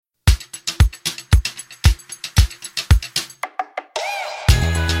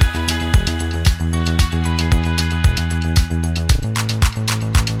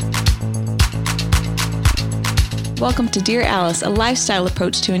Welcome to Dear Alice, a lifestyle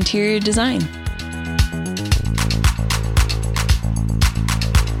approach to interior design.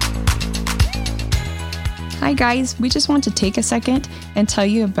 Hi guys, we just want to take a second and tell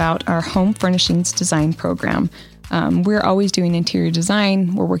you about our home furnishings design program. We're always doing interior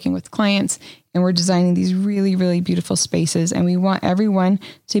design. We're working with clients and we're designing these really, really beautiful spaces. And we want everyone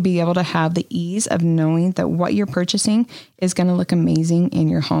to be able to have the ease of knowing that what you're purchasing is going to look amazing in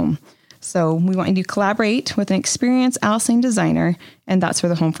your home. So we want you to collaborate with an experienced Alice Lane designer, and that's where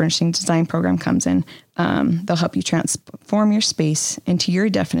the home furnishing design program comes in. They'll help you transform your space into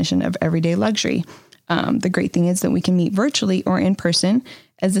your definition of everyday luxury. The great thing is that we can meet virtually or in person,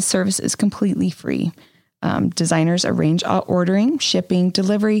 as the service is completely free. Designers arrange all ordering, shipping,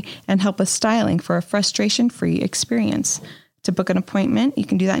 delivery, and help with styling for a frustration-free experience. To book an appointment, you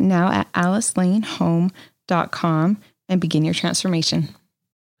can do that now at alicelanehome.com and begin your transformation.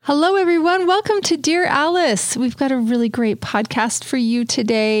 Hello, everyone. Welcome to Dear Alice. We've got a really great podcast for you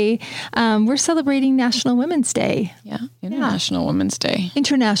today. We're celebrating National Women's Day. International Women's Day.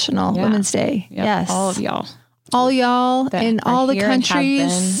 International Women's Day. Yep. Yes. All of y'all. All y'all in all the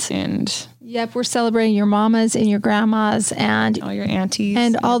countries. And yep, we're celebrating your mamas and your grandmas and all your aunties.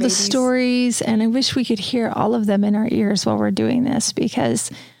 And all the babies. Stories. And I wish we could hear all of them in our ears while we're doing this,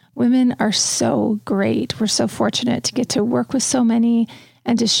 because women are so great. We're so fortunate to get to work with so many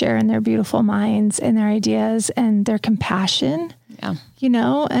and to share in their beautiful minds and their ideas and their compassion,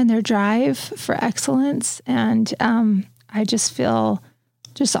 and their drive for excellence. And I just feel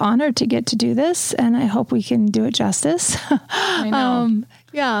just honored to get to do this, and I hope we can do it justice. I know.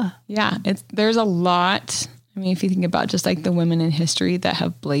 Yeah. There's a lot. I mean, if you think about just like the women in history that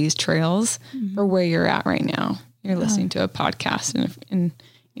have blazed trails for where you're at right now, you're listening to a podcast and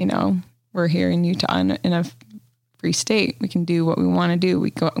we're here in Utah in a free state. We can do what we want to do.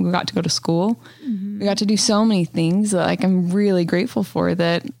 We got to go to school. We got to do so many things that I'm really grateful for,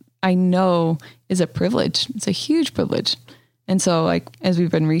 that I know is a privilege. It's a huge privilege. And so as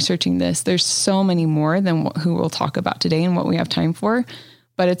we've been researching this, there's so many more than who we'll talk about today and what we have time for.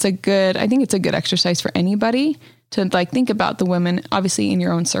 But I think it's a good exercise for anybody to think about the women, obviously in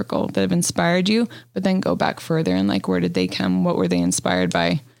your own circle, that have inspired you, but then go back further and where did they come? What were they inspired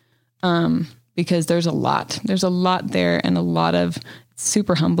by? Because there's a lot there, and a lot of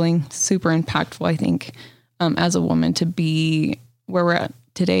super humbling, super impactful, I think, as a woman to be where we're at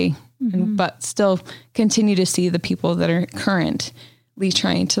today, but still continue to see the people that are currently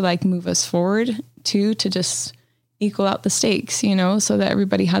trying to move us forward to just equal out the stakes, so that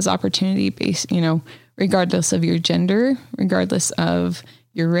everybody has opportunity based, regardless of your gender, regardless of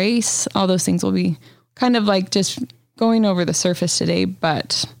your race. All those things will be kind of just going over the surface today,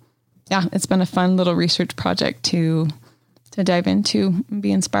 but yeah, it's been a fun little research project to dive into and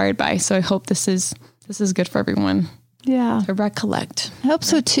be inspired by. So I hope this is good for everyone. Yeah. To recollect. I hope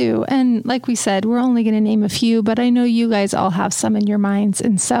so too. And like we said, we're only going to name a few, but I know you guys all have some in your minds.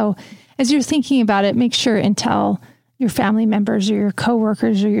 And so as you're thinking about it, make sure and tell your family members or your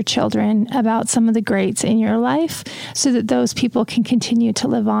coworkers or your children about some of the greats in your life, so that those people can continue to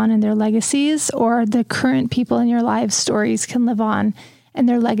live on in their legacies, or the current people in your lives' stories can live on and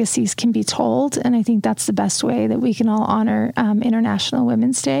their legacies can be told. And I think that's the best way that we can all honor International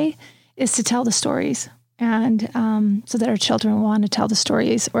Women's Day, is to tell the stories. And so that our children will want to tell the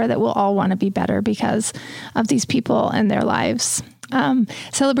stories, or that we'll all want to be better because of these people and their lives.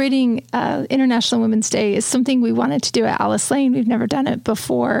 Celebrating International Women's Day is something we wanted to do at Alice Lane. We've never done it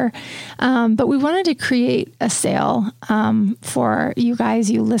before, but we wanted to create a sale for you guys,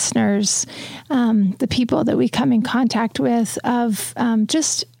 you listeners, the people that we come in contact with, of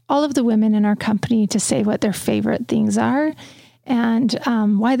just all of the women in our company, to say what their favorite things are and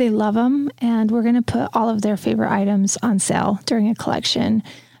why they love them. And we're going to put all of their favorite items on sale during a collection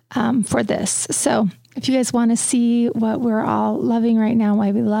for this. So if you guys want to see what we're all loving right now,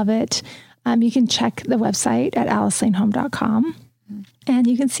 why we love it, you can check the website at alicelanehome.com. And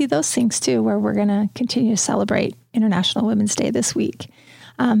you can see those things too, where we're going to continue to celebrate International Women's Day this week.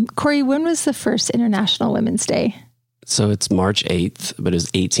 Corey, when was the first International Women's Day? So it's March 8th, but it was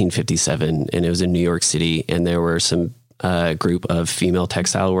 1857, and it was in New York City. And there were some group of female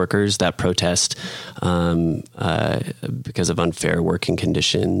textile workers that protest because of unfair working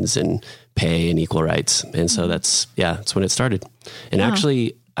conditions and pay and equal rights. And so that's when it started. And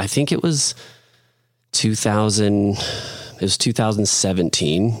actually, I think it was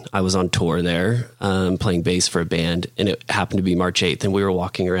 2017. I was on tour there, playing bass for a band, and it happened to be March 8th. And we were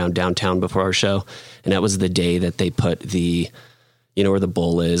walking around downtown before our show. And that was the day that they put the you know, where the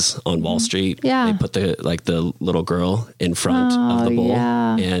bowl is on Wall Street. Yeah. They put the little girl in front of the bowl.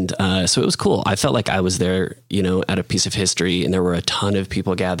 Yeah. And so it was cool. I felt like I was there, you know, at a piece of history, and there were a ton of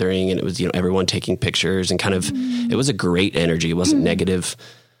people gathering, and it was, you know, everyone taking pictures and kind of, it was a great energy. It wasn't negative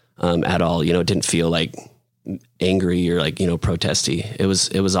at all. You know, it didn't feel like angry or like, you know, protesty. It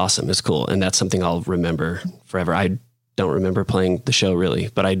was awesome. It was cool. And that's something I'll remember forever. I don't remember playing the show really,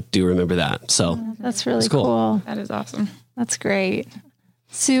 but I do remember that. So That's really cool. cool. That is awesome. That's great.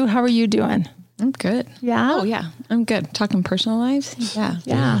 Sue, how are you doing? I'm good. Yeah. Oh yeah, I'm good. Talking personal lives. Yeah.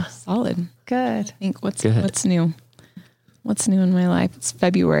 Yeah. Solid. Good. I think what's Good. new? What's new in my life? It's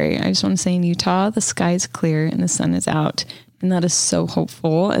February. I just want to say in Utah, the sky is clear and the sun is out. And that is so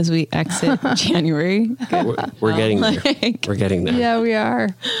hopeful as we exit January. we're getting there. We're getting there. Yeah, we are.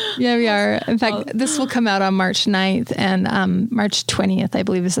 Yeah, we are. In fact, this will come out on March 9th, and March 20th, I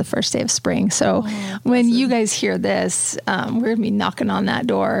believe, is the first day of spring. So when you guys hear this, we're going to be knocking on that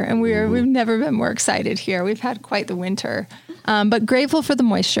door, and we've never been more excited here. We've had quite the winter, but grateful for the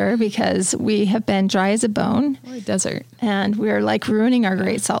moisture because we have been dry as a bone. Or a desert. And we're like ruining our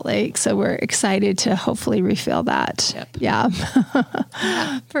Great Salt Lake. So we're excited to hopefully refill that. Yep.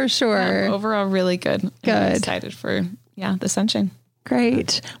 Yeah, for sure. Overall, really good. I'm Good. excited for, the sunshine.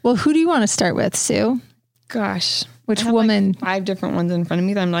 Great. Well, who do you want to start with, Sue? Gosh. Which I have woman? like 5 different ones in front of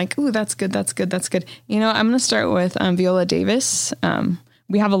me that I'm like, ooh, that's good. That's good. That's good. You know, I'm going to start with Viola Davis.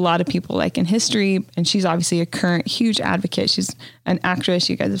 We have a lot of people like in history, and she's obviously a current huge advocate. She's an actress.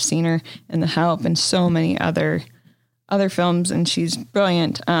 You guys have seen her in The Help and so many other films, and she's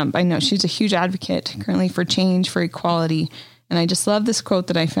brilliant. I know she's a huge advocate currently for change, for equality. And I just love this quote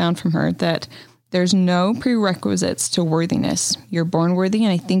that I found from her, that there's no prerequisites to worthiness. You're born worthy.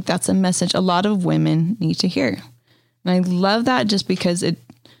 And I think that's a message a lot of women need to hear. And I love that just because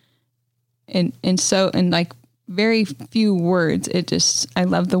in like very few words, I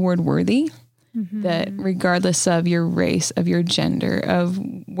love the word worthy. Mm-hmm. That regardless of your race, of your gender, of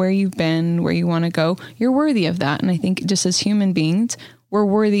where you've been, where you want to go, you're worthy of that. And I think just as human beings, we're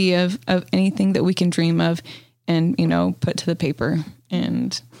worthy of anything that we can dream of and, you know, put to the paper.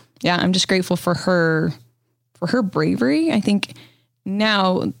 And I'm just grateful for her bravery. I think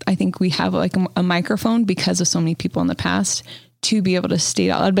we have like a microphone because of so many people in the past to be able to state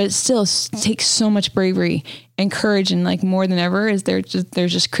out loud, but it still takes so much bravery and courage, and like more than ever is there's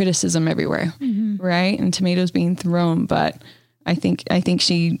just criticism everywhere, right? And tomatoes being thrown. But I think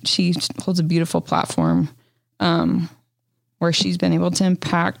she holds a beautiful platform where she's been able to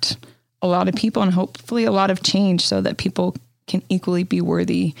impact a lot of people and hopefully a lot of change so that people can equally be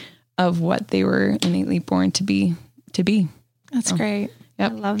worthy of what they were innately born to be. That's great.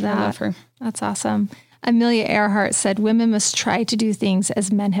 Yep. I love that. I love her. That's awesome. Amelia Earhart said, women must try to do things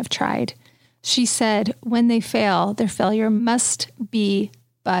as men have tried. She said, when they fail, their failure must be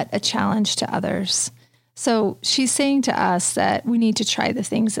but a challenge to others. So she's saying to us that we need to try the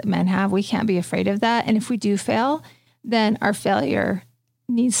things that men have. We can't be afraid of that. And if we do fail, then our failure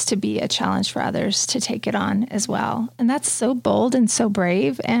needs to be a challenge for others to take it on as well. And that's so bold and so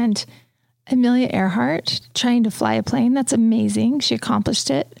brave. And Amelia Earhart trying to fly a plane, that's amazing. She accomplished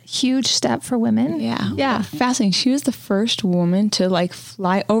it. Huge step for women. Yeah. Fascinating. She was the first woman to like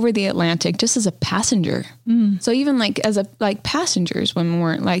fly over the Atlantic just as a passenger. So even like as passengers, women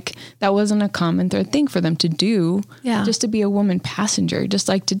weren't like, that wasn't a common thing for them to do. Yeah. Just to be a woman passenger, just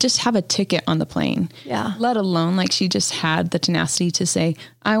like to just have a ticket on the plane. Yeah. Let alone like she just had the tenacity to say,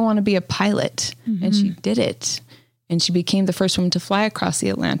 I want to be a pilot. And she did it. And she became the first woman to fly across the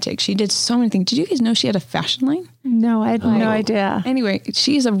Atlantic. She did so many things. Did you guys know she had a fashion line? No, I had no idea. Anyway,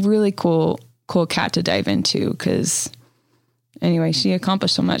 she's a really cool cat to dive into because anyway, she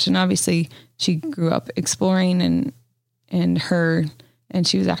accomplished so much. And obviously she grew up exploring and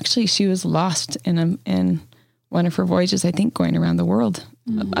she was lost in one of her voyages, I think going around the world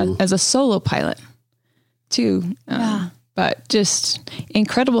as a solo pilot too. But just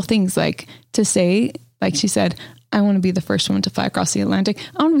incredible things like to say, like she said, I want to be the first woman to fly across the Atlantic.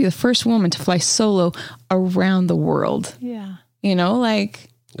 I want to be the first woman to fly solo around the world. Yeah. You know, like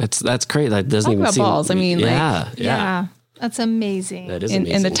that's great. That doesn't even seem balls. I mean, yeah. That's amazing. That is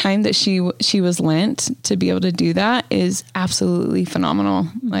amazing. And the time that she was lent to be able to do that is absolutely phenomenal.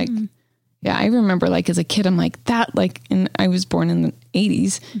 Like, I remember like as a kid, I'm like that, like, and I was born in the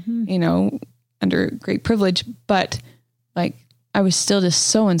 80s, you know, under great privilege, but like, I was still just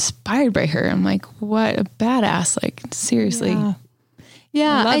so inspired by her. I'm like, what a badass. Like, seriously.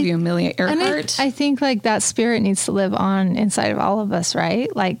 Yeah. I love you, Amelia Earhart. And I think like that spirit needs to live on inside of all of us,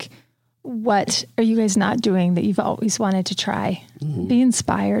 right? Like what are you guys not doing that you've always wanted to try? Be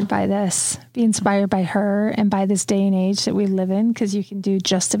inspired by this. Be inspired by her and by this day and age that we live in, because you can do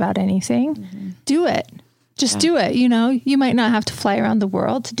just about anything. Do it. Just do it. You know, you might not have to fly around the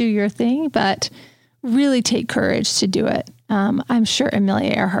world to do your thing, but really take courage to do it. I'm sure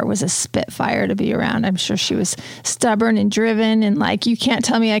Amelia Earhart was a spitfire to be around. I'm sure she was stubborn and driven and like, you can't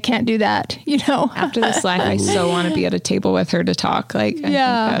tell me I can't do that. You know, after this life, I so want to be at a table with her to talk. Like, I think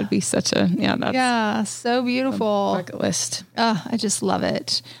that would be such a, that's so beautiful. Bucket list. Oh, I just love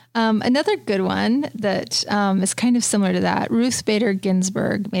it. Another good one that is kind of similar to that. Ruth Bader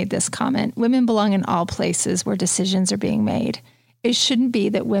Ginsburg made this comment: women belong in all places where decisions are being made. It shouldn't be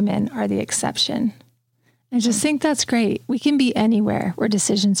that women are the exception. I just think that's great. We can be anywhere where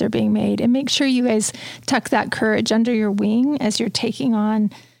decisions are being made, and make sure you guys tuck that courage under your wing as you're taking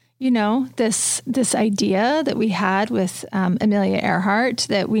on, you know, this idea that we had with Amelia Earhart,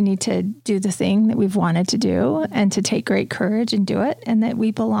 that we need to do the thing that we've wanted to do and to take great courage and do it, and that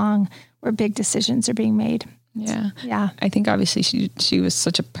we belong where big decisions are being made. Yeah. Yeah. I think obviously she was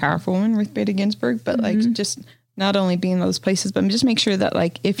such a powerful woman, Ruth Bader Ginsburg, but like just not only be in those places, but just make sure that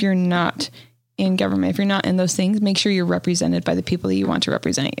like if you're not in government, if you're not in those things, make sure you're represented by the people that you want to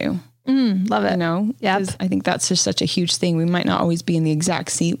represent you. Love it. You know? Yep. I think that's just such a huge thing. We might not always be in the exact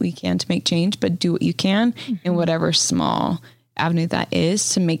seat we can to make change, but do what you can in whatever small avenue that is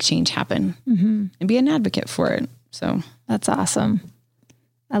to make change happen and be an advocate for it. So that's awesome.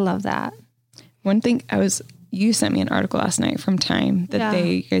 I love that. One thing you sent me an article last night from Time that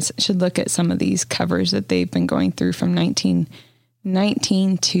you guys should look at some of these covers that they've been going through from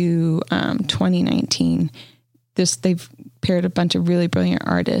 1919 to 2019. They've paired a bunch of really brilliant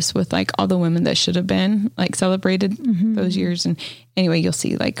artists with like all the women that should have been like celebrated those years. And anyway, you'll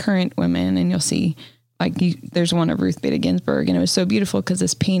see like current women, and you'll see like there's one of Ruth Bader Ginsburg, and it was so beautiful because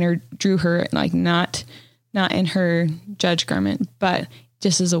this painter drew her like not in her judge garment, but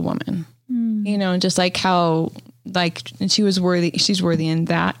just as a woman, you know, and just like how like, and she's worthy in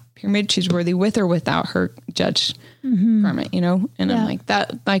that pyramid. She's worthy with or without her judge garment, you know? And I'm like,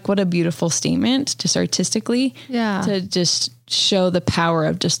 that, like, what a beautiful statement, just artistically, to just show the power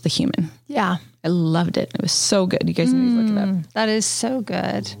of just the human. Yeah. I loved it. It was so good. You guys need to look it up. That is so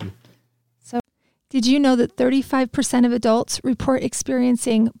good. So, did you know that 35% of adults report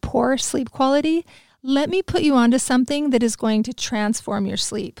experiencing poor sleep quality? Let me put you onto something that is going to transform your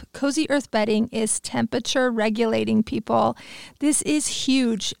sleep. Cozy Earth bedding is temperature regulating, people. This is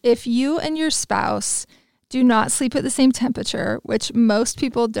huge. If you and your spouse do not sleep at the same temperature, which most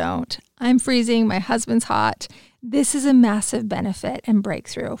people don't, I'm freezing, my husband's hot. This is a massive benefit and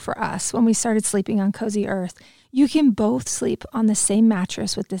breakthrough for us when we started sleeping on Cozy Earth. You can both sleep on the same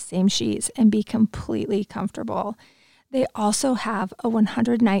mattress with the same sheets and be completely comfortable. They also have a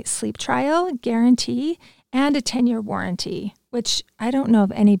 100-night sleep trial guarantee and a 10-year warranty, which I don't know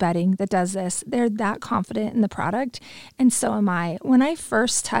of any bedding that does this. They're that confident in the product, and so am I. When I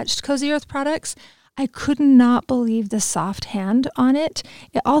first touched Cozy Earth products, I could not believe the soft hand on it.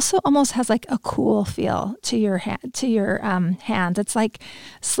 It also almost has like a cool feel to your hands. It's like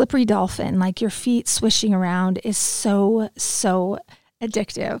slippery dolphin, like your feet swishing around is so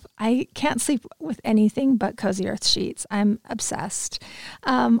addictive. I can't sleep with anything but Cozy Earth sheets. I'm obsessed.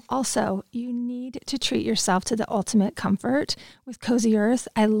 Also, you need to treat yourself to the ultimate comfort with Cozy Earth.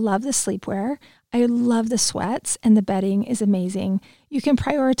 I love the sleepwear. I love the sweats, and the bedding is amazing. You can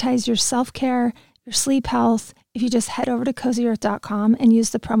prioritize your self-care, your sleep health, if you just head over to CozyEarth.com and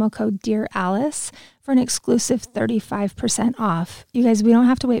use the promo code Dear Alice for an exclusive 35% off. You guys, we don't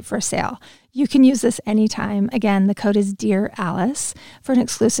have to wait for a sale. You can use this anytime. Again, the code is Dear Alice for an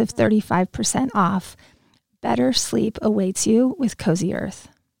exclusive 35% off. Better sleep awaits you with Cozy Earth.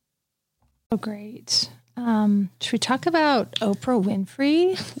 Oh, great. Should we talk about Oprah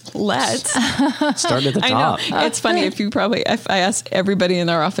Winfrey? Let's start at the top. I know. It's funny if I asked everybody in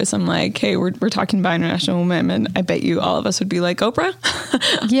our office, I'm like, hey, we're talking about International Women. I bet you all of us would be like, Oprah?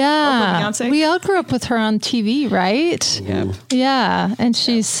 Yeah. Oprah, Beyonce? We all grew up with her on TV, right? Yeah. Yeah. And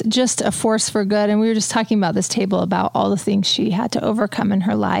she's just a force for good. And we were just talking about this table about all the things she had to overcome in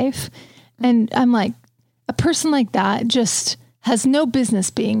her life. And I'm like, a person like that just has no business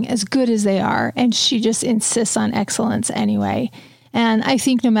being as good as they are. And she just insists on excellence anyway. And I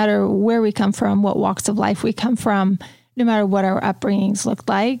think no matter where we come from, what walks of life we come from, no matter what our upbringings look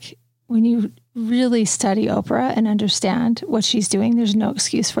like, when you really study Oprah and understand what she's doing, there's no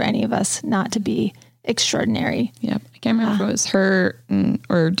excuse for any of us not to be extraordinary. Yep. I can't remember if it was her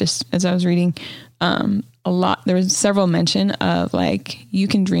or just as I was reading, there was several mention of like, you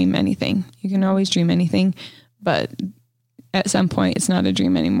can dream anything. You can always dream anything, but at some point it's not a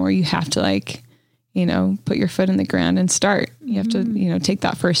dream anymore. You have to like, you know, put your foot in the ground and start. You have to, you know, take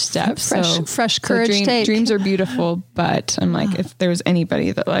that first step. Fresh courage. Dreams are beautiful, but I'm like, if there was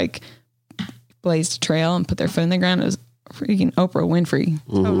anybody that like blazed a trail and put their foot in the ground, it was freaking Oprah Winfrey.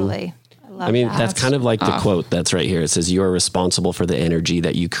 Totally. I mean, that's kind of like the quote that's right here. It says, you are responsible for the energy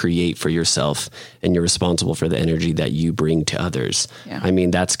that you create for yourself, and you're responsible for the energy that you bring to others. Yeah. I mean,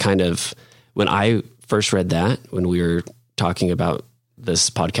 that's kind of, when I first read that, when we were talking about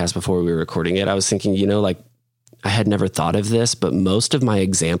this podcast before we were recording it, I was thinking, you know, like I had never thought of this, but most of my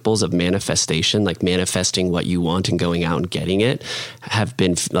examples of manifestation, like manifesting what you want and going out and getting it, have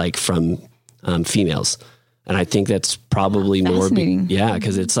been like from females. And I think that's probably more,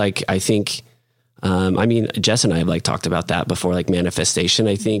 because it's like, I think, I mean, Jess and I have like talked about that before, like manifestation.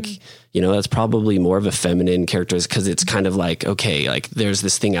 I think, you know, that's probably more of a feminine character, because it's kind of like, okay, like there's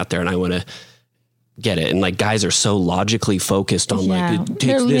this thing out there and I want to get it. And like guys are so logically focused on like, it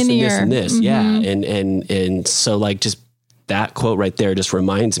takes this and this and this. Yeah. And so like just that quote right there just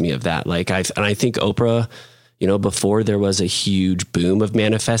reminds me of that. Like I think Oprah, you know, before there was a huge boom of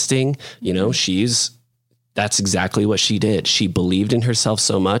manifesting, you know, that's exactly what she did. She believed in herself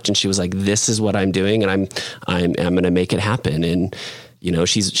so much, and she was like, this is what I'm doing, and I'm going to make it happen. And, you know,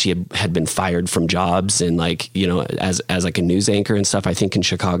 she had been fired from jobs and like, you know, as like a news anchor and stuff, I think in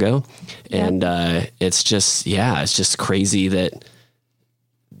Chicago. And, it's just crazy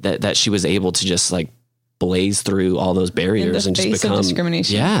that she was able to just like blaze through all those barriers and just become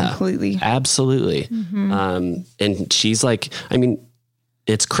discrimination. Completely. Absolutely. And she's like, I mean,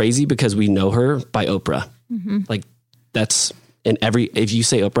 it's crazy because we know her by Oprah. Like that's if you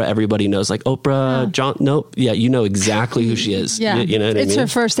say Oprah, everybody knows like Oprah, John. Nope. Yeah. You know exactly who she is. Yeah. You know what I mean? It's her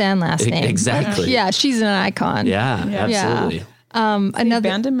first and last name. Exactly. Yeah. She's an icon. Yeah. Absolutely. Another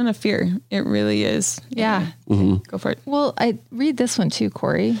abandonment of fear. It really is. Yeah. Go for it. Well, I read this one too,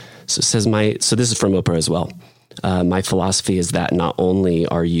 Corey. So it says so this is from Oprah as well. My philosophy is that not only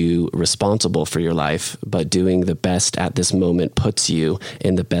are you responsible for your life, but doing the best at this moment puts you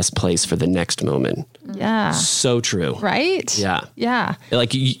in the best place for the next moment. Yeah. So true. Right? Yeah. Yeah.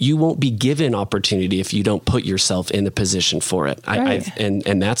 Like you won't be given opportunity if you don't put yourself in the position for it.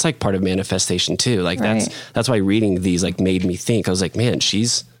 And that's like part of manifestation too. Like that's why reading these like made me think. I was like, man, she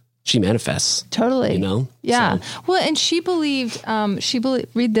manifests. Totally. You know? Yeah. So. Well, and she believed,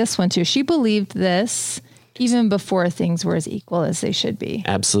 read this one too. She believed this even before things were as equal as they should be.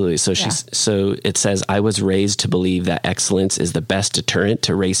 Absolutely. So so it says, I was raised to believe that excellence is the best deterrent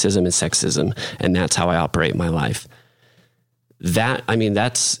to racism and sexism. And that's how I operate my life.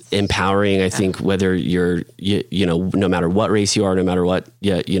 That's empowering. I think whether you're, you know, no matter what race you are, no matter what,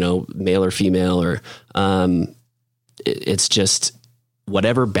 you know, male or female, or, it's just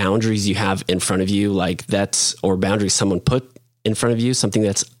whatever boundaries you have in front of you, like or boundaries someone put in front of you, something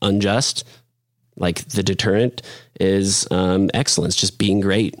that's unjust. Like the deterrent is excellence, just being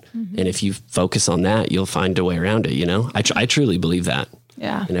great. And if you focus on that, you'll find a way around it. You know, I truly believe that.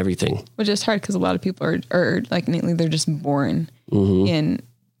 Yeah. In everything. Which is hard because a lot of people are like innately, they're just born in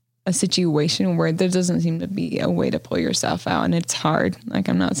a situation where there doesn't seem to be a way to pull yourself out. And it's hard. Like,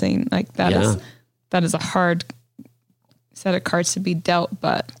 I'm not saying like that is a hard set of cards to be dealt,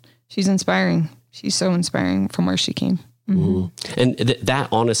 but she's inspiring. She's so inspiring from where she came. And that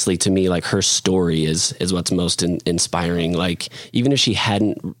honestly, to me, like her story is what's most inspiring. Like, even if she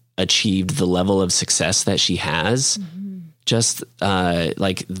hadn't achieved the level of success that she has, just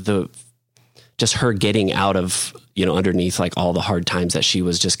just her getting out of, you know, underneath like all the hard times that she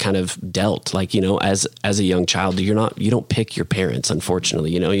was just kind of dealt. Like, you know, as a young child, you don't pick your parents,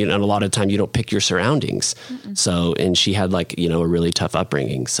 unfortunately, you know, and a lot of time you don't pick your surroundings. So, and she had like, you know, a really tough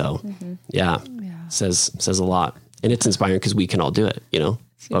upbringing. So says a lot. And it's inspiring because we can all do it, you know.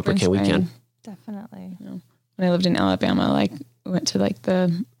 Oprah can, we can. Definitely. You know, when I lived in Alabama, like we went to like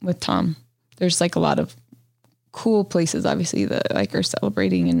with Tom, there's like a lot of cool places, obviously, that like are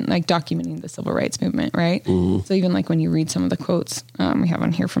celebrating and like documenting the civil rights movement, right? So even like when you read some of the quotes, we have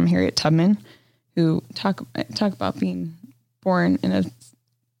one here from Harriet Tubman, who talk about being born in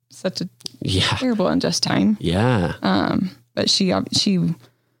such a terrible, unjust time. Yeah. But she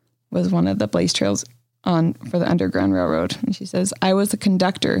was one of the blaze trails for the Underground Railroad. And she says, I was the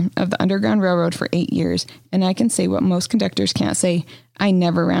conductor of the Underground Railroad for 8 years, and I can say what most conductors can't say. I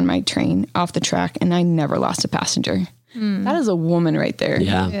never ran my train off the track, and I never lost a passenger. That is a woman right there.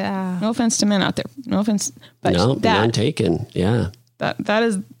 Yeah. No offense to men out there. No offense. But none taken. Yeah. That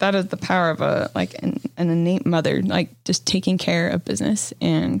is the power of an innate mother, like just taking care of business.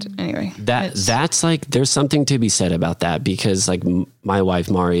 And anyway, that's like, there's something to be said about that, because like my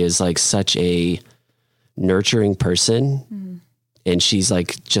wife Mari is like nurturing person. And she's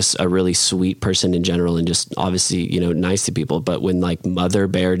like just a really sweet person in general, and just obviously, you know, nice to people. But when like Mother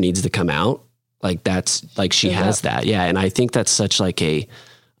Bear needs to come out, like that's like, she has that. Yeah. And I think that's such like a,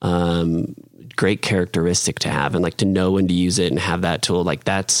 great characteristic to have, and like to know when to use it and have that tool. Like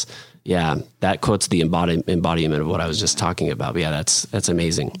that's, that quote's the embodiment of what I was just talking about. But yeah, that's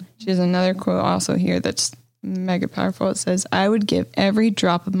amazing. She has another quote also here that's mega powerful. It says, "I would give every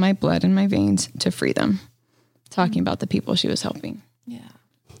drop of my blood in my veins to free them." Talking about the people she was helping. Yeah.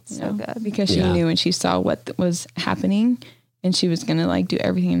 So good. Because she knew and she saw what was happening, and she was going to like do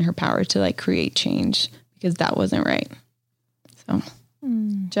everything in her power to like create change, because that wasn't right. So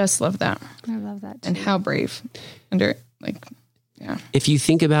just love that. I love that too. And how brave under If you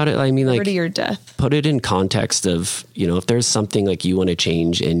think about it, I mean, like, liberty or death. Put it in context of, you know, if there's something like you want to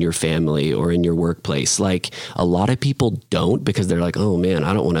change in your family or in your workplace, like a lot of people don't, because they're like, oh man,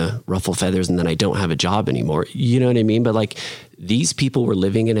 I don't want to ruffle feathers and then I don't have a job anymore. You know what I mean? But like, these people were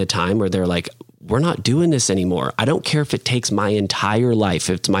living in a time where they're like, we're not doing this anymore. I don't care if it takes my entire life,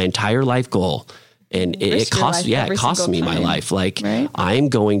 if it's my entire life goal. And it costs, it costs me my life. Like, I'm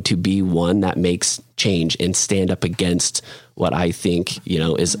going to be one that makes change and stand up against what I think, you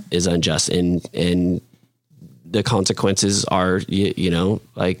know, is unjust. And the consequences are, you know,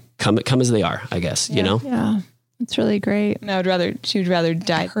 like come as they are, I guess, you know? Yeah. It's really great. And she would rather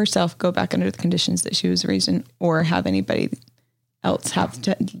die herself, go back under the conditions that she was raised in, or have anybody else have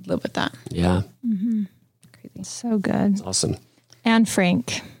to live with that. Yeah. Crazy. So good. That's awesome. Anne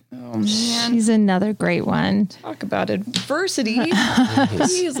Frank. Oh man. She's another great one. Talk about adversity.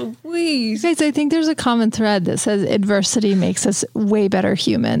 Jeez Louise. Guys, I think there's a common thread that says adversity makes us way better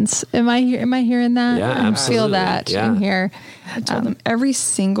humans. Am I hearing that? Yeah, I absolutely. feel that in here. I told them every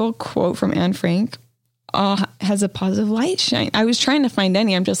single quote from Anne Frank has a positive light shine. I was trying to find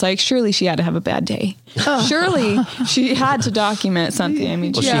any. I'm just like, surely she had to have a bad day. Surely she had to document something. I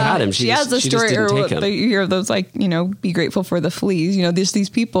mean, she had him. She has the story, or you hear those, like, you know, be grateful for the fleas. You know, these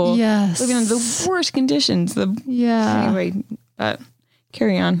people living in the worst conditions. Anyway, but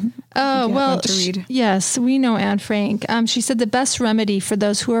carry on. Oh, well, to read. Yes, we know Anne Frank. She said the best remedy for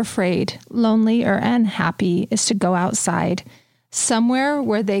those who are afraid, lonely, or unhappy is to go outside, somewhere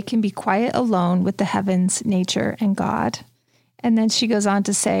where they can be quiet alone with the heavens, nature, and God. And then she goes on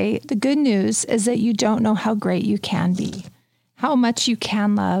to say, the good news is that you don't know how great you can be, how much you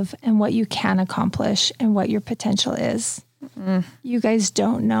can love, and what you can accomplish, and what your potential is. You guys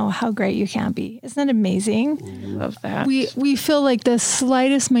don't know how great you can be. Isn't that amazing? Love that. We feel like the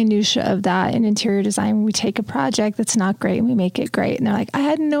slightest minutia of that in interior design. We take a project that's not great and we make it great. And they're like, I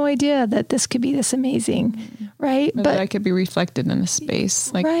had no idea that this could be this amazing. Right. But that could be reflected in a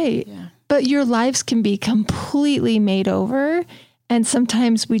space. Like, right. Yeah. But your lives can be completely made over. And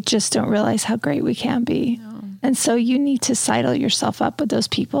sometimes we just don't realize how great we can be. No. And so you need to sidle yourself up with those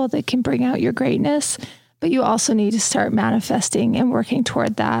people that can bring out your greatness. But you also need to start manifesting and working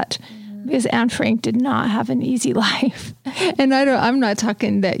toward that, because Anne Frank did not have an easy life. And I'm not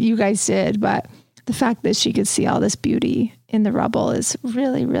talking that you guys did, but the fact that she could see all this beauty in the rubble is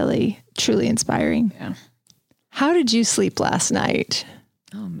really, really, truly inspiring. Yeah. How did you sleep last night?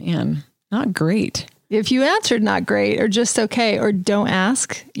 Oh man, not great. If you answered not great or just okay or don't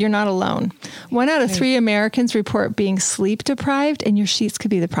ask, you're not alone. 1 out of 3 Americans report being sleep deprived, and your sheets could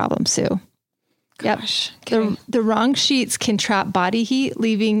be the problem, Sue. Gosh. Yep. Okay. The wrong sheets can trap body heat,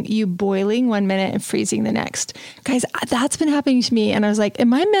 leaving you boiling 1 minute and freezing the next. Guys, that's been happening to me. And I was like,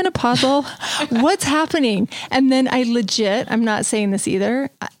 am I menopausal? What's happening? And then I'm not saying this either.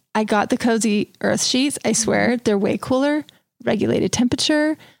 I got the Cozy Earth sheets. I swear they're way cooler, regulated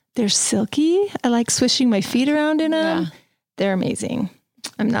temperature. They're silky. I like swishing my feet around in them. Yeah. They're amazing.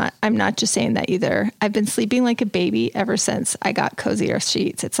 I'm not just saying that either. I've been sleeping like a baby ever since I got Cozy Earth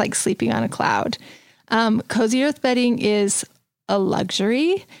sheets. It's like sleeping on a cloud. Cozy Earth bedding is a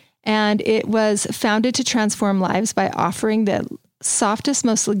luxury, and it was founded to transform lives by offering the softest,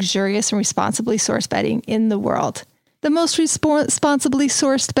 most luxurious and responsibly sourced bedding in the world. The most responsibly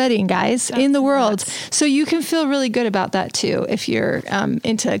sourced bedding, guys, in the world. So you can feel really good about that too if you're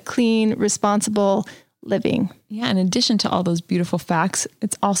into clean, responsible living. Yeah. In addition to all those beautiful facts,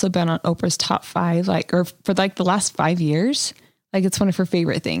 it's also been on Oprah's top 5, for the last 5 years. Like, it's one of her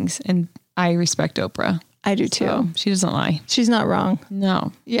favorite things. And I respect Oprah. I do too. So she doesn't lie. She's not wrong.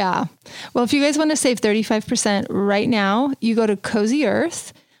 No. Yeah. Well, if you guys want to save 35% right now, you go to Cozy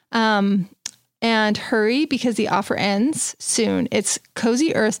Earth. And hurry, because the offer ends soon. It's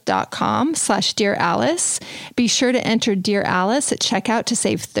cozyearth.com/Dear Alice. Be sure to enter Dear Alice at checkout to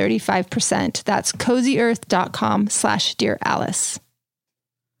save 35%. That's cozyearth.com/Dear Alice.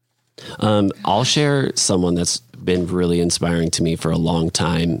 I'll share someone that's been really inspiring to me for a long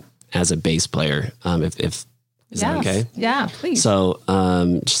time as a bass player. If is that okay? Yeah, please. So,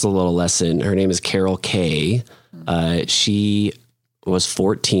 just a little lesson. Her name is Carol Kay. She was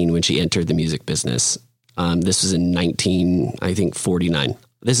 14 when she entered the music business. This was in 1949.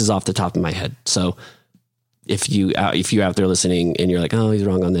 This is off the top of my head. So if you're out there listening and you're like, oh, he's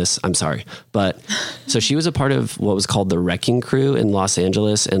wrong on this, I'm sorry. But so she was a part of what was called the Wrecking Crew in Los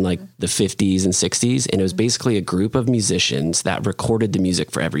Angeles in like the 50s and 60s. And it was basically a group of musicians that recorded the music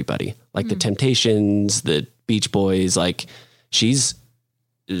for everybody, like the Temptations, the Beach Boys. Like she's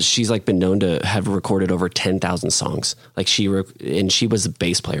like been known to have recorded over 10,000 songs. Like she was a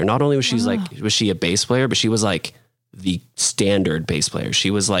bass player. Not only was she a bass player, but she was like the standard bass player.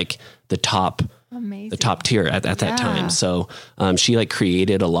 She was like the top tier at that time. So, she like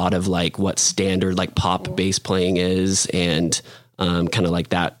created a lot of like what standard like pop bass playing is, and, kind of like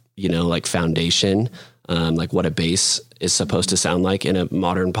that, like foundation, like what a bass is supposed to sound like in a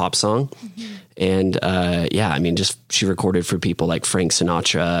modern pop song. And, I mean, just she recorded for people like Frank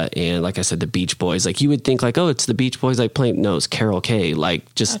Sinatra and, like I said, the Beach Boys. Like you would think like, oh, it's the Beach Boys like playing. No, it's Carol Kay,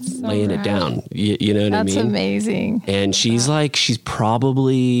 like just laying it down. You know what I mean? That's amazing. And she's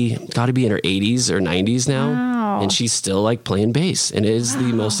probably got to be in her 80s or 90s now. Wow. And she's still like playing bass, and it is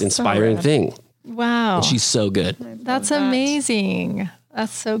the most inspiring thing. Wow. And she's so good. That's amazing.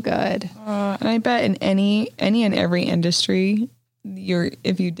 That's so good. And I bet in any and every industry,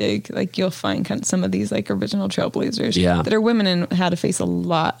 if you dig, like you'll find kind of some of these like original trailblazers that are women and had to face a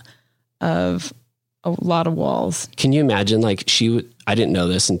lot of walls. Can you imagine like I didn't know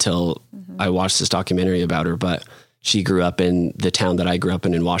this until I watched this documentary about her, but she grew up in the town that I grew up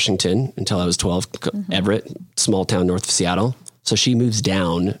in Washington until I was 12, Everett, small town north of Seattle. So she moves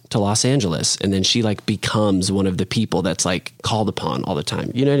down to Los Angeles, and then she like becomes one of the people that's like called upon all the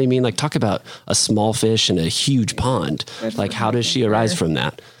time. You know what I mean? Like talk about a small fish in a huge pond. Like how does she arise from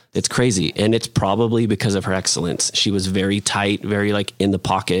that? It's crazy. And it's probably because of her excellence. She was very tight, very like in the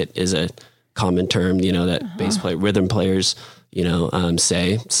pocket is a common term, that bass rhythm players,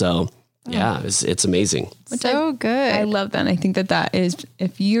 say. So yeah, it's amazing. So good. I love that. And I think that is,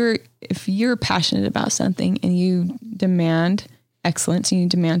 if you're passionate about something and you demand excellence and you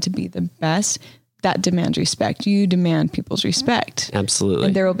demand to be the best, that demands respect. You demand people's respect. Absolutely.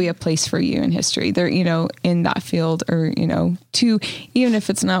 And there will be a place for you in history there, in that field, or, to, even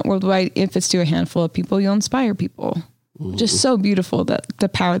if it's not worldwide, if it's to a handful of people, you'll inspire people. Just so beautiful that the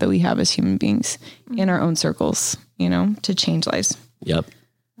power that we have as human beings in our own circles, to change lives. Yep.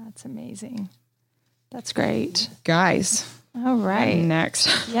 That's amazing. That's great. Guys. All right.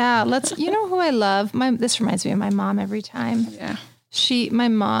 Next. Yeah. Who I love? This reminds me of my mom every time. Yeah. My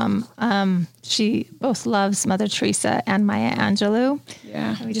mom, she both loves Mother Teresa and Maya Angelou.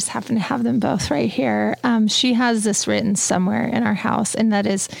 Yeah. We just happen to have them both right here. She has this written somewhere in our house, and that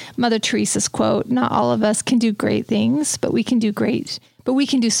is Mother Teresa's quote: "Not all of us can do great things, but we can do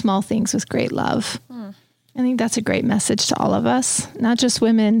small things with great love." I think that's a great message to all of us, not just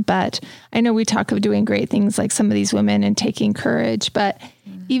women, but I know we talk of doing great things like some of these women and taking courage, but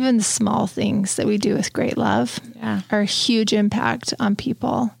even the small things that we do with great love are a huge impact on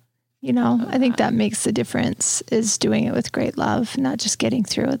people. I think that makes the difference, is doing it with great love, not just getting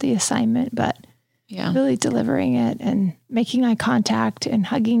through the assignment, but really delivering it and making eye contact and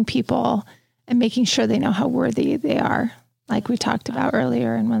hugging people and making sure they know how worthy they are, like we talked about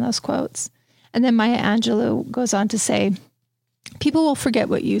earlier in one of those quotes. And then Maya Angelou goes on to say, people will forget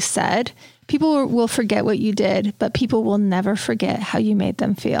what you said. People will forget what you did, but people will never forget how you made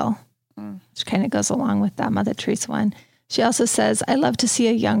them feel. Which kind of goes along with that Mother Teresa one. She also says, I love to see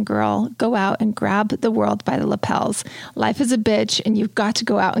a young girl go out and grab the world by the lapels. Life is a bitch and you've got to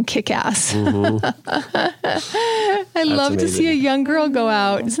go out and kick ass. I love to see a young girl go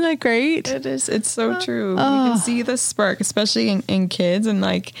out. Isn't that great? It is. It's so true. You can see the spark, especially in kids, and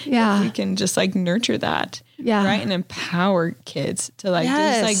if we can just nurture that. Yeah. Right. And empower kids to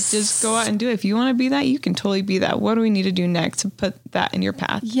just go out and do it. If you want to be that, you can totally be that. What do we need to do next to put that in your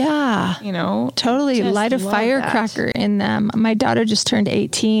path? Yeah. Totally light a firecracker in them. My daughter just turned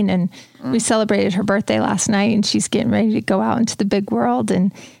 18 and we celebrated her birthday last night, and she's getting ready to go out into the big world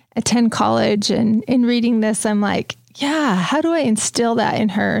and attend college. And in reading this, I'm like, how do I instill that in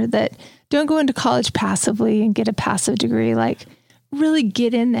her, that don't go into college passively and get a passive degree? Really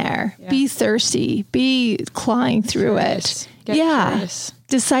get in there, be thirsty, be clawing through it. Curious.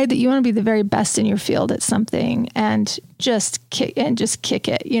 Decide that you want to be the very best in your field at something, and just kick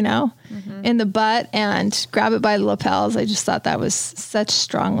it, in the butt and grab it by the lapels. I just thought that was such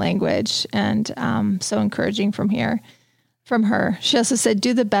strong language, and so encouraging from from her. She also said,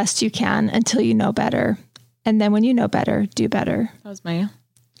 do the best you can until you know better. And then when you know better, do better. That was Maya.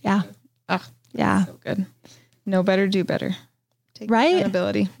 Yeah. Oh, Yeah. so good. Know better, do better. Take Right?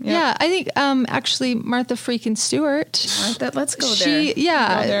 accountability. Yeah. I think actually Martha freaking Stewart, Let's go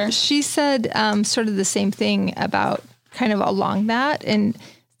there. she said sort of the same thing about kind of along that. And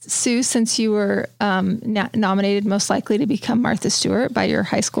Sue, since you were nominated most likely to become Martha Stewart by your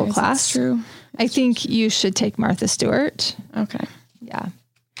high school class, That's true. I think you should take Martha Stewart. Okay. Yeah.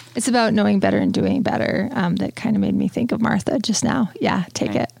 It's about knowing better and doing better. That kind of made me think of Martha just now. Yeah,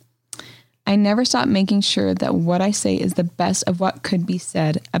 take it. I never stop making sure that what I say is the best of what could be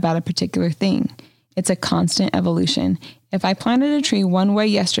said about a particular thing. It's a constant evolution. If I planted a tree one way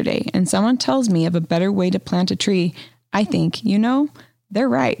yesterday and someone tells me of a better way to plant a tree, I think, they're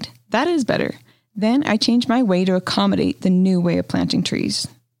right. That is better. Then I change my way to accommodate the new way of planting trees.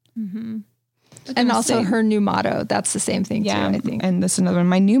 Mm-hmm. And also her new motto. That's the same thing too, I think. And this is another one.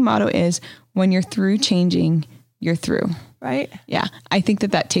 My new motto is, when you're through changing, you're through. Right? Yeah. I think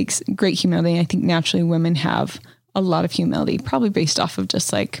that takes great humility. I think naturally women have a lot of humility, probably based off of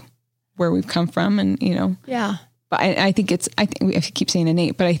just like where we've come from and, Yeah. But I think I keep saying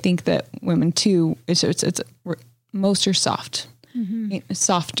innate, but I think that women too, most are soft,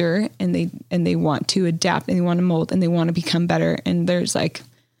 softer, and they want to adapt and they want to mold and they want to become better. And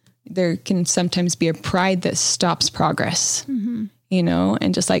there can sometimes be a pride that stops progress,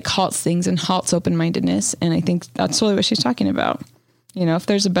 and just like halts things and halts open-mindedness. And I think that's really what she's talking about. If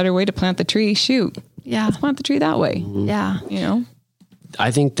there's a better way to plant the tree, shoot. Yeah. Let's plant the tree that way. Mm-hmm. Yeah.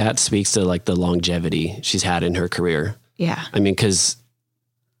 I think that speaks to like the longevity she's had in her career. Yeah. I mean,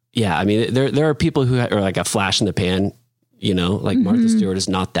 there are people who are like a flash in the pan, like Martha Stewart is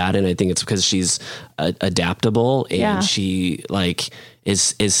not that. And I think it's because she's adaptable and she like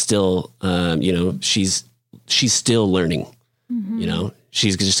is still, she's still learning,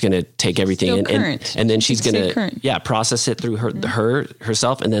 she's just going to take everything and then she's going to, process it through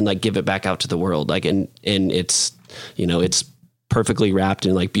herself and then like give it back out to the world. Like, and it's, it's perfectly wrapped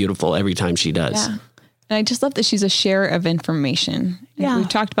and like beautiful every time she does. Yeah. And I just love that she's a sharer of information. Yeah. We've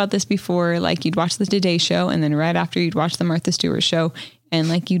talked about this before, like you'd watch the Today Show and then right after you'd watch the Martha Stewart show and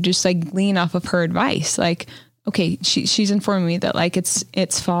like you just like glean off of her advice. Like, okay, she's informing me that like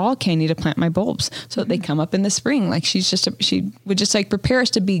it's fall. Okay, I need to plant my bulbs so that they come up in the spring. Like she would just like prepare us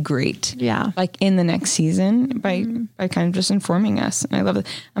to be great. Yeah. Like in the next season by kind of just informing us. And I love it.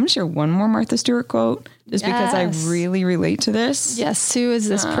 I'm going to share one more Martha Stewart quote just because I really relate to this. Yes. Sue is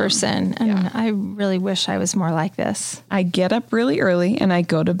this person. And I really wish I was more like this. I get up really early and I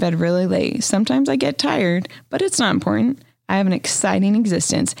go to bed really late. Sometimes I get tired, but it's not important. I have an exciting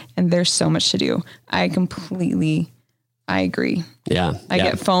existence and there's so much to do. I agree. Yeah. I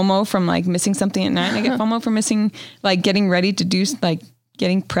get FOMO from like missing something at night. And I get FOMO from missing, like getting ready to do, like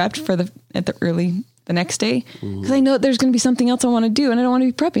getting prepped for the next day. Cause I know there's going to be something else I want to do and I don't want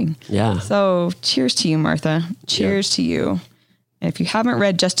to be prepping. Yeah. So cheers to you, Martha. Cheers to you. And if you haven't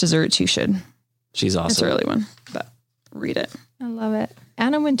read Just Desserts, you should. She's awesome. It's a early one, but read it. I love it.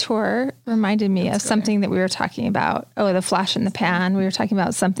 Anna Wintour reminded me of something that we were talking about. Oh, the flash in the pan. We were talking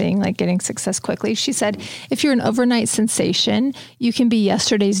about something like getting success quickly. She said, if you're an overnight sensation, you can be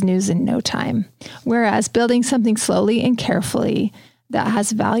yesterday's news in no time. Whereas building something slowly and carefully that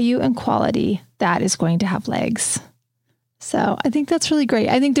has value and quality, that is going to have legs. So I think that's really great.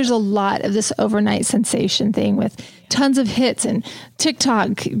 I think there's a lot of this overnight sensation thing with tons of hits and TikTok,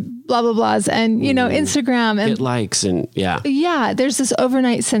 blah, blah, blahs, and, Instagram. And get likes and Yeah, there's this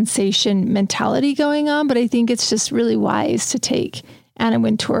overnight sensation mentality going on, but I think it's just really wise to take Anna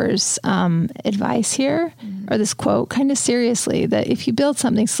Wintour's advice here, or this quote, kind of seriously, that if you build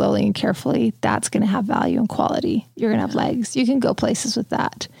something slowly and carefully, that's going to have value and quality. You're going to have legs. You can go places with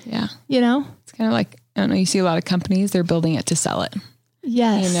that. Yeah. It's kind of like, I don't know, you see a lot of companies, they're building it to sell it.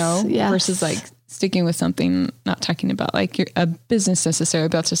 Yes. Versus like sticking with something, not talking about like a business necessarily,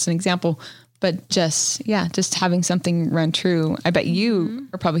 but that's just an example, but just having something run true. I bet you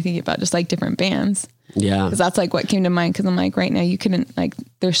are probably thinking about just like different bands. Yeah. Cause that's like what came to mind. Cause I'm like, right now you couldn't like,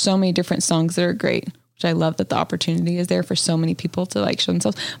 there's so many different songs that are great, which I love that the opportunity is there for so many people to like show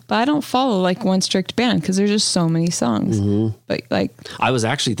themselves, but I don't follow like one strict band cause there's just so many songs. But like, I was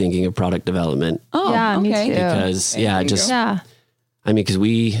actually thinking of product development. Oh, yeah, okay. me too. Because I mean,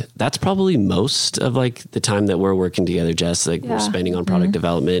 cause that's probably most of like the time that we're working together, Jess, like we're spending on product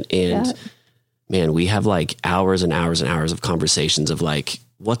development and man, we have like hours and hours and hours of conversations of like,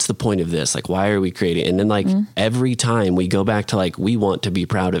 what's the point of this? Like, why are we creating? And then like every time we go back to like, we want to be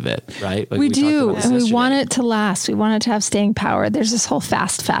proud of it, right? Like we do. talked about this And we yesterday. want it to last. We want it to have staying power. There's this whole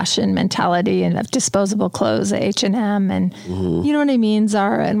fast fashion mentality and of disposable clothes at H&M and you know what I mean?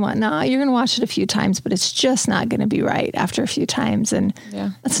 Zara and whatnot. You're going to watch it a few times, but it's just not going to be right after a few times. And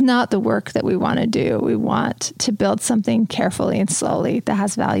that's not the work that we want to do. We want to build something carefully and slowly that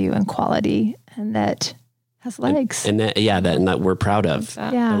has value and quality and that has legs. And that we're proud of.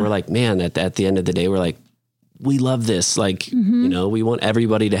 Yeah. And we're like, man, at the end of the day, we're like, we love this. Like, you know, we want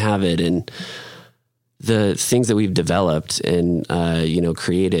everybody to have it. And the things that we've developed and, you know,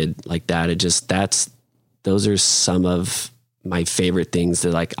 created like that, those are some of my favorite things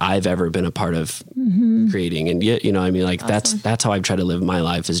that like I've ever been a part of creating. And yet, you know, I mean, like that's how I've tried to live my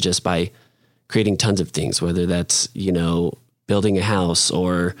life, is just by creating tons of things, whether that's, you know, building a house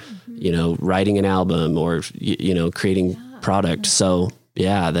or, you know, writing an album or, you know, creating product. So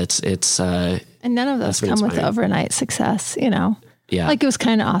and none of those come with overnight success, you know? Yeah. Like it was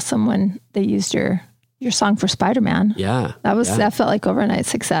kind of awesome when they used your song for Spider-Man. Yeah. That felt like overnight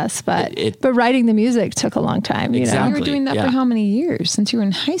success, but writing the music took a long time, you know? You were doing that for how many years? Since you were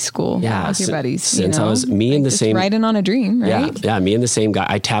in high school with your buddies? Since I was riding on a dream, right? Yeah. Me and the same guy.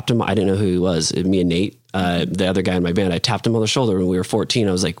 I tapped him. I didn't know who he was. Me and Nate, the other guy in my band, I tapped him on the shoulder when we were 14.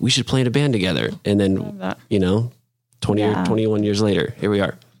 I was like, we should play in a band together. And then, you know, 21 years later, here we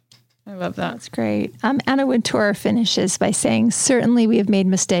are. I love that. That's great. Anna Wintour finishes by saying, certainly we have made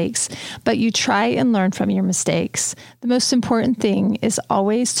mistakes, but you try and learn from your mistakes. The most important thing is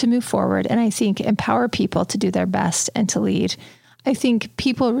always to move forward. And I think empower people to do their best and to lead. I think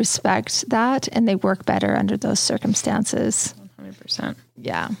people respect that and they work better under those circumstances. 100%.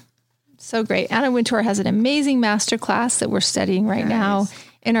 Yeah. So great. Anna Wintour has an amazing masterclass that we're studying right now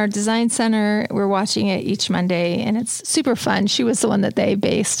in our design center. We're watching it each Monday and it's super fun. She was the one that they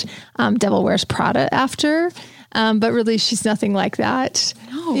based Devil Wears Prada after. But really she's nothing like that.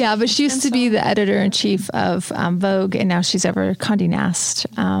 No, yeah. But she used to be the editor-in-chief of Vogue, and now she's over Condé Nast,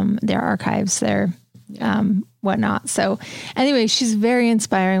 their archives, their whatnot. So anyway, she's a very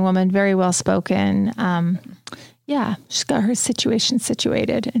inspiring woman, very well-spoken. Yeah, she's got her situation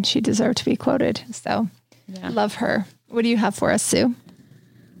situated and she deserved to be quoted. So love her. What do you have for us, Sue?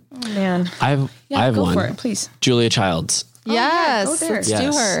 Oh man. I have go one. for it, please. Julia Childs. Yes, let's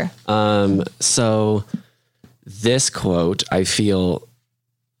do her. So this quote, I feel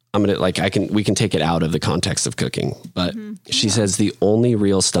we can take it out of the context of cooking, but she says the only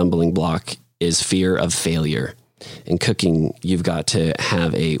real stumbling block is fear of failure. In cooking, you've got to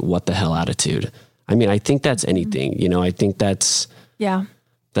have a what the hell attitude. I mean, I think that's anything, you know, I think that's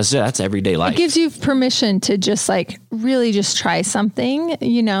everyday life. It gives you permission to just like really just try something,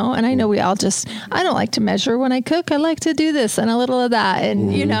 you know, and I know I don't like to measure when I cook. I like to do this and a little of that.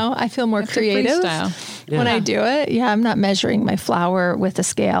 And, you know, I feel more creative when I do it. Yeah. I'm not measuring my flour with a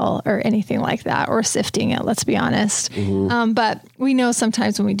scale or anything like that or sifting it. Let's be honest. But we know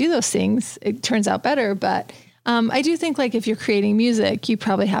sometimes when we do those things, it turns out better. But I do think like if you're creating music, you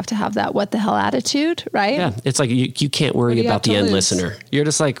probably have to have that what the hell attitude, right? Yeah. It's like you can't worry about the end listener. You're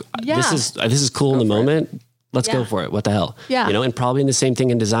just like, this is cool in the moment. Let's go for it. What the hell? Yeah. You know, and probably in the same thing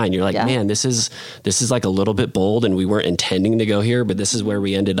in design. You're like, man, this is like a little bit bold and we weren't intending to go here, but this is where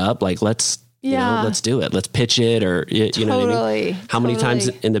we ended up. Like, let's do it. Let's pitch it, or you know what I mean? How many times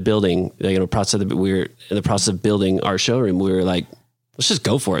in the building, we were in the process of building our showroom, we were like, let's just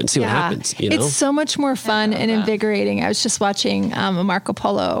go for it and see what happens. You know? It's so much more fun and invigorating. I was just watching a Marco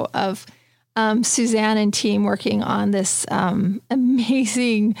Polo of Suzanne and team working on this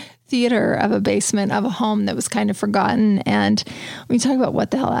amazing theater of a basement of a home that was kind of forgotten. And when you talk about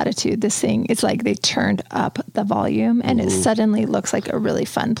what the hell attitude, this thing, it's like they turned up the volume and it suddenly looks like a really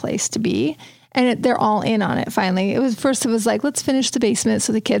fun place to be. And they're all in on it. Finally, it was like, let's finish the basement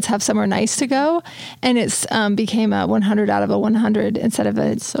so the kids have somewhere nice to go. And it's became a 100 out of a 100 instead of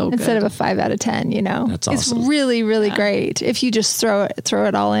a 5 out of 10. You know, that's awesome. It's really, really great if you just throw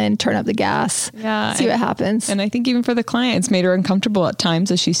it all in, turn up the gas, see what happens. And I think even for the client, it's made her uncomfortable at times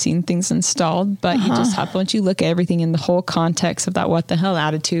as she's seen things installed. But you just have, once you look at everything in the whole context of that what the hell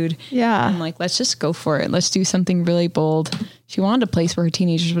attitude, I'm like, let's just go for it. Let's do something really bold. She wanted a place where her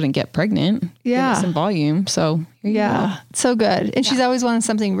teenagers wouldn't get pregnant. Some volume. So here you go. So good. And she's always wanted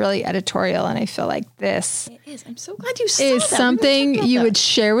something really editorial. And I feel like this is. I'm so glad you saw is that. Something you would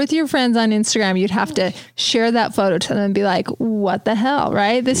share with your friends on Instagram. You'd have to share that photo to them and be like, what the hell,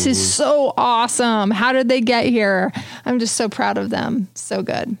 right? This is so awesome. How did they get here? I'm just so proud of them. So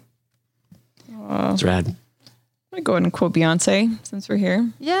good. It's rad. I'm going to go ahead and quote Beyonce since we're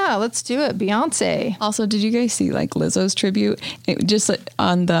here. Yeah, let's do it. Beyonce. Also, did you guys see like Lizzo's tribute? It just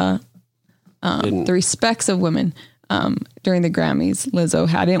on the respects of women during the Grammys. Lizzo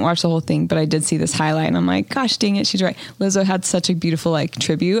had, I didn't watch the whole thing, but I did see this highlight and I'm like, gosh, dang it. She's right. Lizzo had such a beautiful like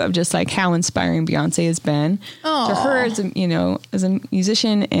tribute of just like how inspiring Beyonce has been to her as a, as a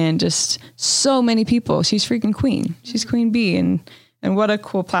musician and just so many people. She's freaking queen. She's Queen Bee. And what a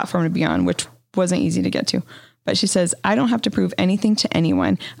cool platform to be on, which wasn't easy to get to. But she says, I don't have to prove anything to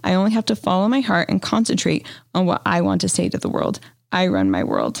anyone. I only have to follow my heart and concentrate on what I want to say to the world. I run my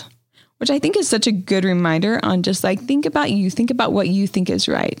world, which I think is such a good reminder on just like, think about you, think about what you think is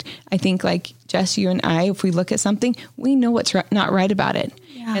right. I think like Jess, you and I, if we look at something, we know what's not right about it.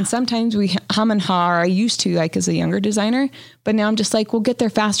 Yeah. And sometimes we hum and haw, or I used to like as a younger designer, but now I'm just like, we'll get there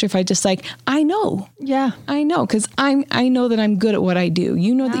faster if I just like, I know. Yeah. I know. Cause I know that I'm good at what I do.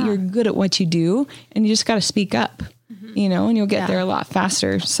 You know that you're good at what you do and you just got to speak up, and you'll get there a lot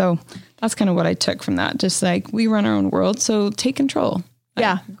faster. So that's kind of what I took from that. Just like we run our own world. So take control.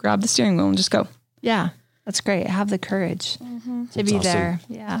 Grab the steering wheel and just go. Yeah. That's great. Have the courage to be there.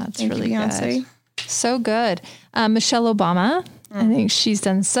 Yeah. It's really good. So good. Michelle Obama. I think she's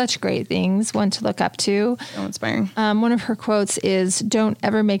done such great things. One to look up to. So inspiring. One of her quotes is, don't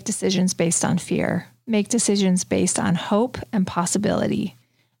ever make decisions based on fear. Make decisions based on hope and possibility.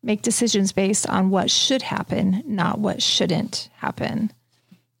 Make decisions based on what should happen, not what shouldn't happen.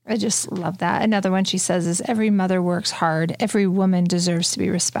 I just love that. Another one she says is, every mother works hard. Every woman deserves to be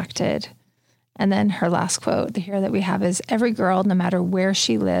respected. And then her last quote here that we have is, every girl, no matter where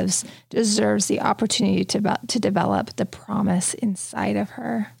she lives, deserves the opportunity to develop the promise inside of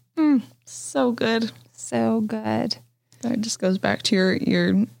her. So good. So good. That just goes back to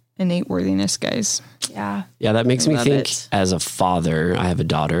your innate worthiness, guys. Yeah. Yeah, that makes me think as a father, I have a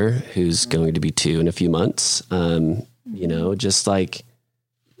daughter who's going to be 2 in a few months. Just like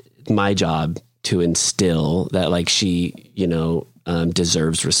my job to instill that like she,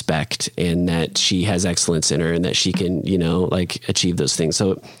 deserves respect and that she has excellence in her and that she can, achieve those things.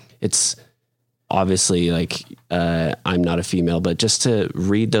 So it's obviously like, I'm not a female, but just to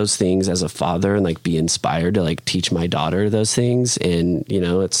read those things as a father and like be inspired to like teach my daughter those things. And,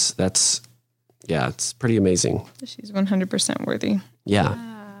 it's pretty amazing. She's 100% worthy.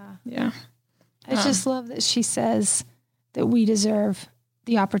 Yeah. Yeah. I just love that she says that we deserve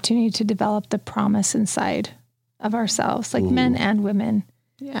the opportunity to develop the promise inside of ourselves, like men and women.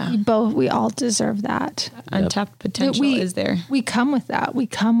 Yeah. We all deserve that. Untapped potential is there. We come with that. We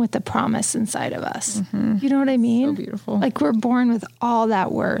come with the promise inside of us. You know what I mean? So beautiful. Like we're born with all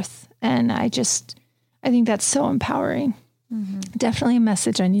that worth. And I think that's so empowering. Definitely a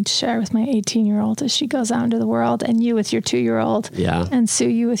message I need to share with my 18-year-old as she goes out into the world, and you with your 2-year-old. Yeah. And Sue,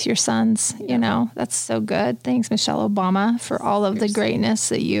 you with your sons. That's so good. Thanks, Michelle Obama, for all of the greatness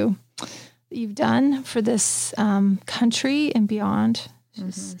that you've done for this country and beyond.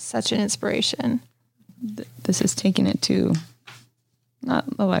 She's such an inspiration. This is taking it to not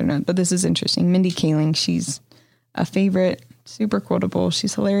a lighter note, but this is interesting. Mindy Kaling, she's a favorite, super quotable.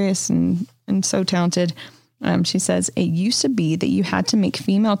 She's hilarious and so talented. She says, it used to be that you had to make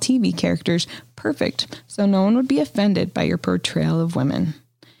female TV characters perfect so no one would be offended by your portrayal of women.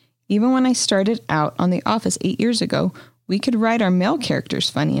 Even when I started out on The Office 8 years ago, we could write our male characters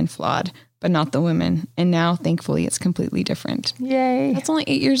funny and flawed, but not the women. And now, thankfully, it's completely different. Yay. That's only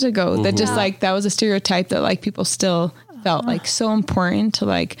 8 years ago. That just like, that was a stereotype that like people still felt like so important to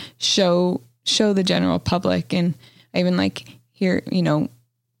like show the general public. And I even like hear,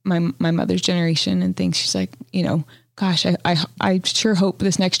 my mother's generation and things. She's like, gosh, I sure hope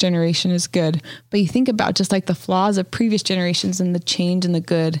this next generation is good. But you think about just like the flaws of previous generations and the change and the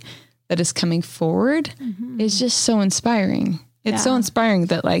good that is coming forward is just so inspiring. It's so inspiring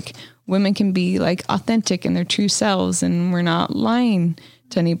that like women can be like authentic in their true selves and we're not lying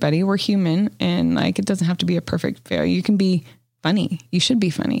to anybody. We're human and like, it doesn't have to be a perfect failure. You can be funny. You should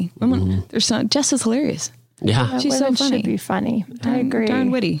be funny. Women, Jess is hilarious. Yeah. She's so funny. Should be funny. I agree. Darn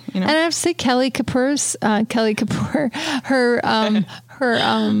witty. And I have to say Kelly Kapoor, her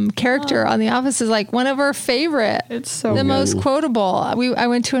character on The Office is like one of our favorite. It's so the good. most quotable. I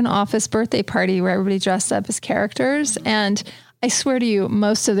went to an Office birthday party where everybody dressed up as characters, and I swear to you,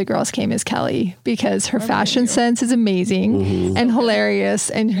 most of the girls came as Kelly because her fashion sense is amazing and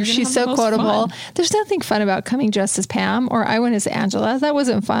hilarious, and she's so quotable. There's nothing fun about coming dressed as Pam, or I went as Angela. That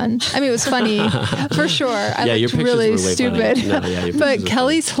wasn't fun. I mean, it was funny for sure. I looked really stupid, but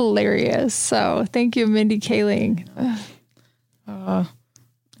Kelly's hilarious. So thank you, Mindy Kaling. Another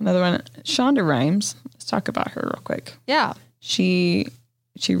one, Shonda Rhimes. Let's talk about her real quick. Yeah. She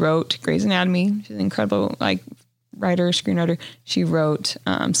wrote Grey's Anatomy. She's an incredible, like, writer, screenwriter. She wrote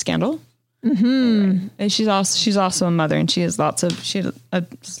Scandal. Mm-hmm. And she's also a mother, and she has a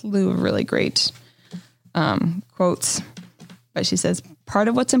slew of really great quotes. But she says, part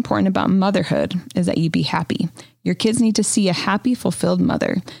of what's important about motherhood is that you be happy. Your kids need to see a happy, fulfilled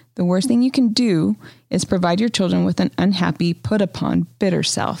mother. The worst thing you can do is provide your children with an unhappy, put upon, bitter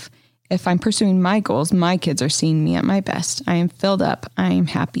self. If I'm pursuing my goals, my kids are seeing me at my best. I am filled up. I am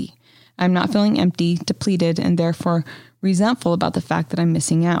happy. I'm not feeling empty, depleted, and therefore resentful about the fact that I'm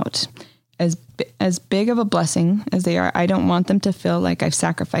missing out. As big of a blessing as they are, I don't want them to feel like I've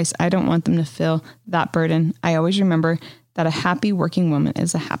sacrificed. I don't want them to feel that burden. I always remember that a happy working woman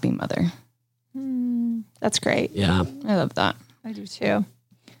is a happy mother. That's great. Yeah. I love that. I do too.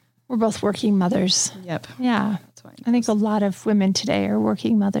 We're both working mothers. Yep. Yeah. That's why I think a lot of women today are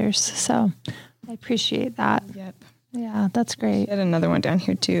working mothers. So I appreciate that. Yep. Yeah, that's great. I had another one down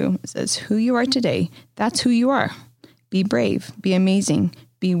here too. It says, who you are today, that's who you are. Be brave, be amazing,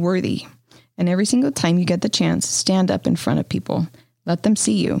 be worthy. And every single time you get the chance, stand up in front of people. Let them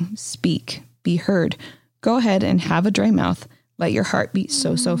see you. Speak. Be heard. Go ahead and have a dry mouth. Let your heart beat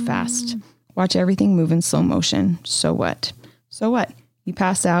so fast. Watch everything move in slow motion. So what? So what? You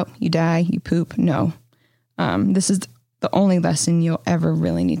pass out, you die, you poop. No. This is the only lesson you'll ever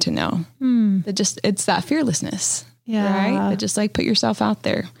really need to know. It's that fearlessness. Yeah. Right? But just like put yourself out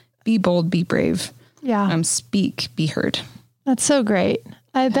there. Be bold, be brave. Yeah. Speak, be heard. That's so great.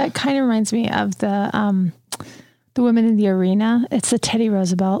 That kind of reminds me of the Women in the Arena. It's the Teddy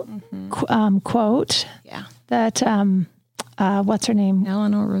Roosevelt quote. Yeah. That, what's her name?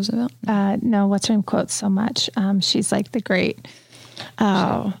 Eleanor Roosevelt? No, what's her name quotes so much. She's like the great,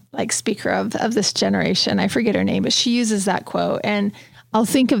 like speaker of this generation. I forget her name, but she uses that quote. And I'll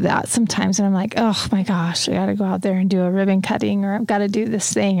think of that sometimes and I'm like, oh my gosh, I got to go out there and do a ribbon cutting, or I've got to do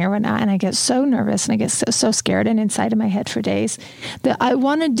this thing or whatnot. And I get so nervous and I get so scared and inside of my head for days that I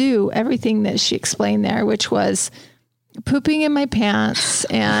want to do everything that she explained there, which was pooping in my pants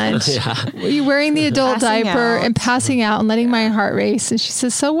and wearing the adult diaper and passing out and letting my heart race. And she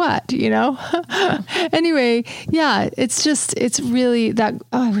says, so what, Anyway, yeah, it's really that,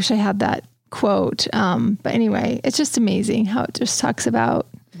 I wish I had that quote. But anyway, it's just amazing how it just talks about,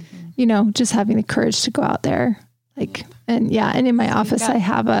 just having the courage to go out there. And in my office, I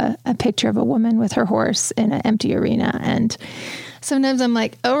have a picture of a woman with her horse in an empty arena. And sometimes I'm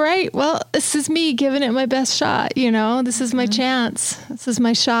like, all right, well, this is me giving it my best shot. This is my chance. This is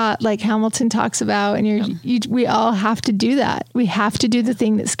my shot. Like Hamilton talks about, and we all have to do that. We have to do the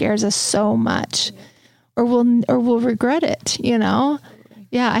thing that scares us so much, or we'll regret it.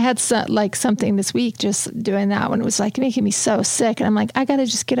 Yeah, I had something this week just doing that when it was like making me so sick. And I'm like, I got to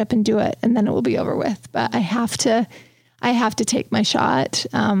just get up and do it and then it will be over with. But I have to take my shot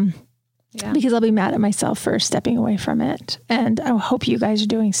because I'll be mad at myself for stepping away from it. And I hope you guys are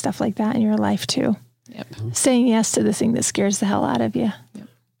doing stuff like that in your life too. Yep. Saying yes to the thing that scares the hell out of you. Yep.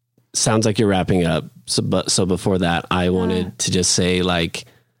 Sounds like you're wrapping up. So before that, I wanted to just say,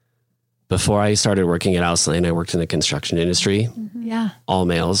 before I started working at Alice Lane, I worked in the construction industry. Yeah. All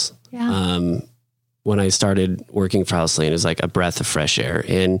males. Yeah. When I started working for Alice Lane, it was like a breath of fresh air.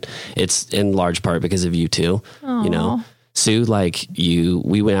 And it's in large part because of you too. Aww. Sue,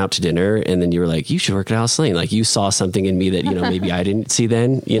 we went out to dinner and then you were like, you should work at Alice Lane. You saw something in me that, maybe I didn't see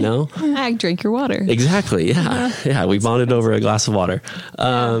then, I drank your water. Exactly. Yeah. Yeah. We bonded over a glass of water.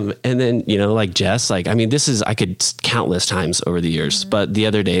 And then, Jess, I could countless times over the years, but the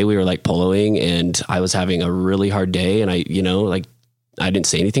other day we were poloing and I was having a really hard day and I didn't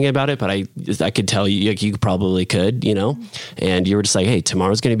say anything about it, but I could tell you, you probably could, and you were just like, hey,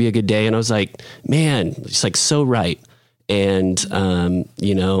 tomorrow's going to be a good day. And I was like, man, it's so right. And,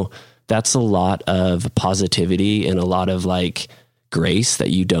 that's a lot of positivity and a lot of grace that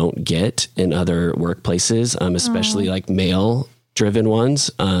you don't get in other workplaces, especially male driven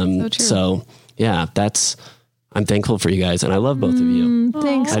ones. So yeah, I'm thankful for you guys and I love both of you.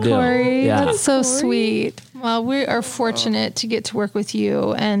 Thanks, Corey. Yeah. That's so sweet. Well, we are fortunate to get to work with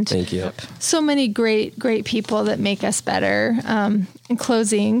you and thank you. So many great people that make us better. In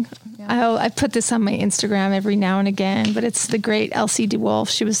closing, I put this on my Instagram every now and again, but it's the great Elsie DeWolf.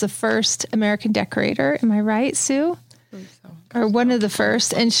 She was the first American decorator. Am I right, Sue? Or one of the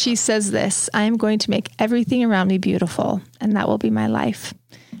first. And she says this, I am going to make everything around me beautiful, and that will be my life.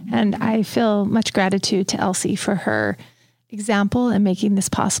 And I feel much gratitude to Elsie for her example and making this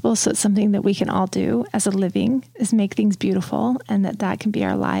possible. So it's something that we can all do as a living, is make things beautiful, and that can be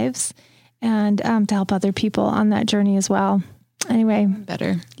our lives, and to help other people on that journey as well. Anyway.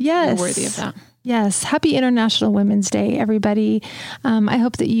 Better. Yes. You're worthy of that. Yes. Happy International Women's Day, everybody. I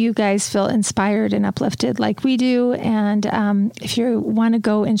hope that you guys feel inspired and uplifted like we do. And if you want to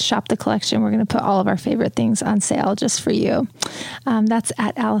go and shop the collection, we're going to put all of our favorite things on sale just for you. That's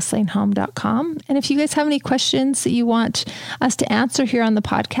at alicelanehome.com. And if you guys have any questions that you want us to answer here on the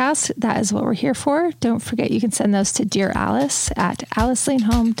podcast, that is what we're here for. Don't forget, you can send those to Dear Alice at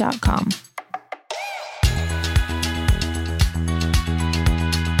alicelanehome.com.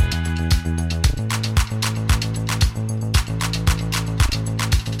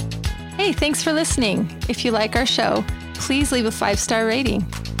 Hey, thanks for listening. If you like our show, please leave a 5-star rating.